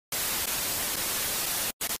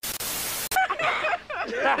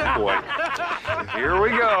Boy, here we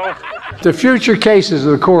go. The future cases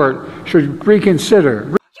of the court should reconsider.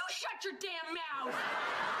 You shut your damn mouth!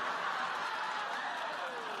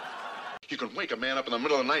 You can wake a man up in the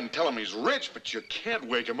middle of the night and tell him he's rich, but you can't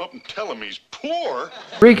wake him up and tell him he's poor.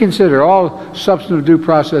 Reconsider all substantive due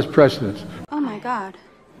process precedents. Oh my God.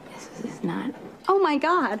 This is not. Oh my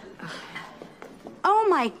God. Oh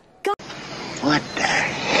my God. What the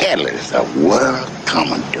hell is the world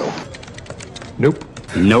coming to? Nope.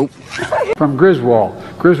 Nope. From Griswold.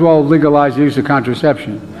 Griswold legalized the use of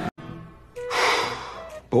contraception.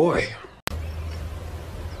 Boy.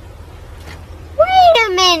 Wait a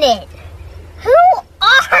minute. Who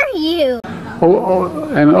are you?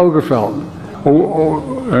 And Ogerfeld.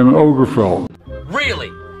 And Ogerfeld. Really?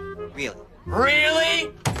 Really?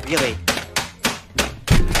 Really? Really?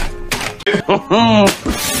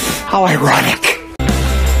 How ironic.